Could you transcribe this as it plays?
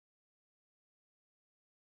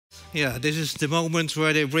Yeah, this is the moment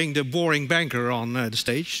where they bring the boring banker on the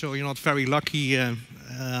stage, so you're not very lucky,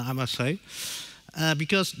 I must say.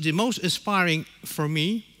 Because the most inspiring for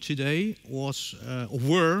me today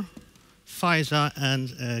were Faiza and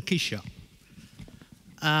Kisha.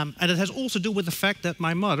 And it has also to do with the fact that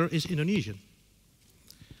my mother is Indonesian.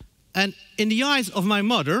 And in the eyes of my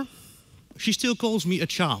mother, she still calls me a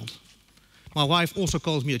child. My wife also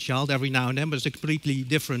calls me a child every now and then, but it's a completely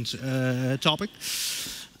different topic.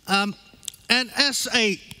 And as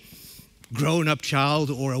a grown-up child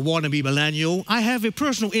or a wannabe millennial, I have a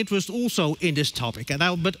personal interest also in this topic.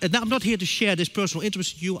 But I'm not here to share this personal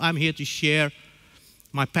interest with you. I'm here to share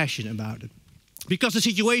my passion about it. Because the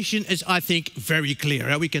situation is, I think, very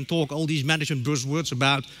clear. We can talk all these management buzzwords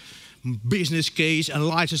about business case and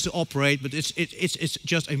license to operate, but it's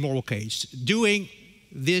just a moral case. Doing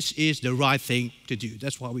this is the right thing to do.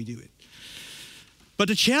 That's why we do it. But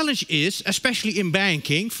the challenge is, especially in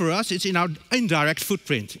banking, for us, it's in our indirect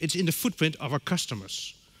footprint. It's in the footprint of our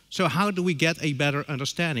customers. So how do we get a better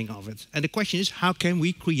understanding of it? And the question is, how can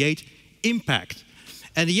we create impact?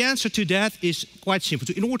 And the answer to that is quite simple.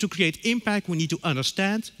 In order to create impact, we need to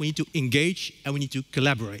understand, we need to engage, and we need to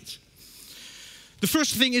collaborate. The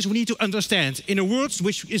first thing is we need to understand. In a world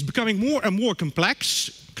which is becoming more and more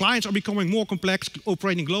complex, clients are becoming more complex,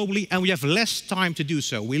 operating globally, and we have less time to do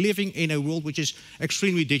so. We're living in a world which is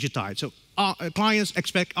extremely digitized. So our clients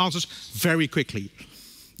expect answers very quickly.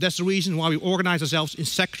 That's the reason why we organize ourselves in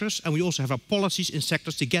sectors, and we also have our policies in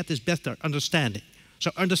sectors to get this better understanding.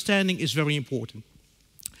 So understanding is very important.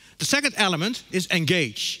 The second element is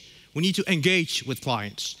engage. We need to engage with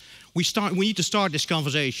clients. We need to start this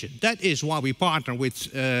conversation. That is why we partner with,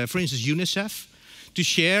 for instance, UNICEF, to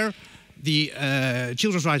share the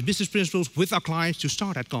children's rights business principles with our clients to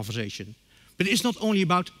start that conversation. But it's not only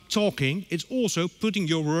about talking, it's also putting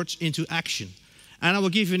your words into action. And I will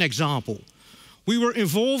give you an example. We were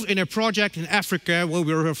involved in a project in Africa where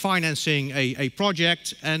we were financing a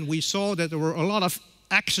project, and we saw that there were a lot of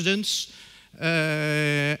accidents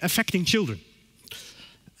affecting children.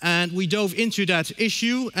 And we dove into that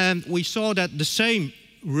issue, and we saw that the same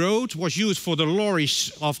road was used for the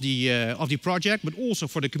lorries of the project, but also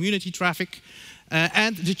for the community traffic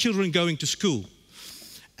and the children going to school.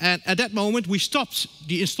 And at that moment, we stopped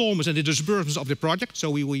the installments and the disbursements of the project. So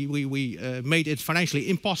we made it financially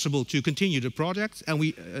impossible to continue the project, and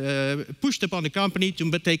we pushed upon the company to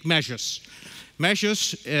take measures.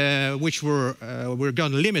 Measures which were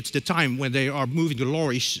going to limit the time when they are moving the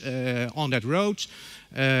lorries on that road.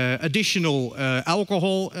 Additional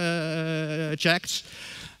alcohol checks,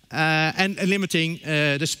 and limiting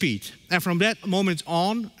the speed. And from that moment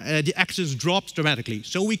on, the accidents dropped dramatically.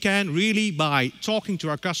 So we can really, by talking to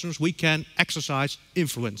our customers, we can exercise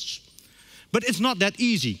influence. But it's not that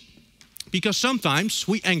easy, because sometimes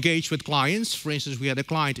we engage with clients. For instance, we had a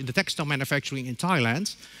client in the textile manufacturing in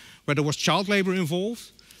Thailand, where there was child labor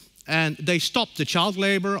involved. And they stopped the child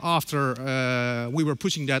labor after we were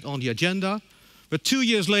pushing that on the agenda. But 2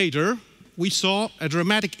 years later, we saw a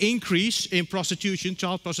dramatic increase in prostitution,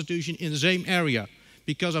 child prostitution, in the same area,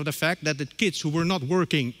 because of the fact that the kids who were not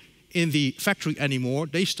working in the factory anymore,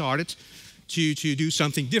 they started to do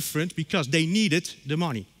something different because they needed the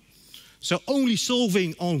money. So only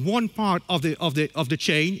solving on one part of the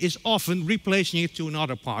chain is often replacing it to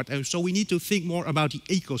another part. And so we need to think more about the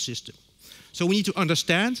ecosystem. So we need to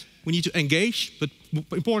understand, we need to engage, but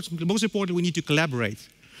most importantly, we need to collaborate.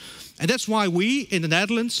 And that's why we, in the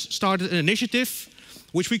Netherlands, started an initiative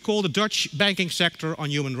which we call the Dutch Banking Sector on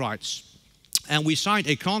Human Rights. And we signed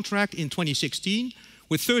a contract in 2016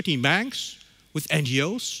 with 13 banks, with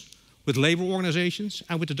NGOs, with labor organizations,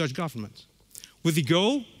 and with the Dutch government, with the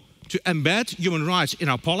goal to embed human rights in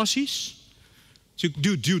our policies, to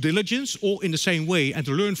do due diligence, all in the same way, and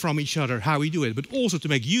to learn from each other how we do it, but also to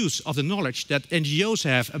make use of the knowledge that NGOs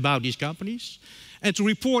have about these companies, and to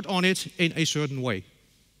report on it in a certain way.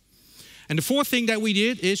 And the fourth thing that we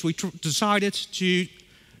did is we decided to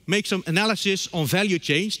make some analysis on value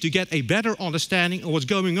chains to get a better understanding of what's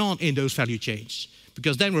going on in those value chains.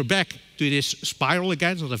 Because then we're back to this spiral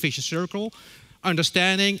again, so the vicious circle,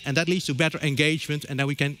 understanding, and that leads to better engagement, and then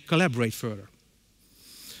we can collaborate further.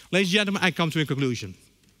 Ladies and gentlemen, I come to a conclusion.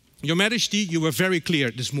 Your Majesty, you were very clear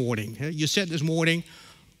this morning. You said this morning,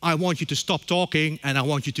 I want you to stop talking and I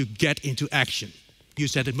want you to get into action. You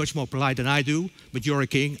said it much more polite than I do, but you're a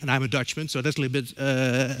king and I'm a Dutchman, so that's a little bit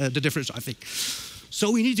the difference, I think.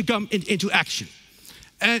 So we need to come into action.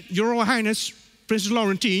 And Your Royal Highness, Princess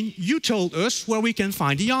Laurentien, you told us where we can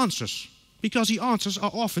find the answers, because the answers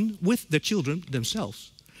are often with the children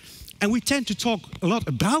themselves. And we tend to talk a lot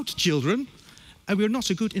about children, and we're not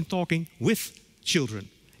so good in talking with children.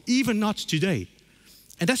 even not today.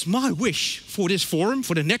 And that's my wish for this forum,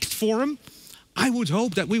 for the next forum. I would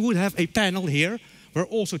hope that we would have a panel here where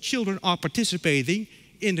also children are participating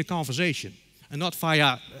in the conversation. And not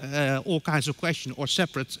via all kinds of questions or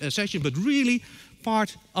separate sessions, but really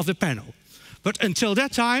part of the panel. But until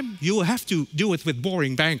that time, you will have to do it with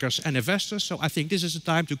boring bankers and investors. So I think this is the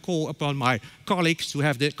time to call upon my colleagues to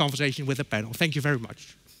have the conversation with the panel. Thank you very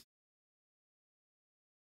much.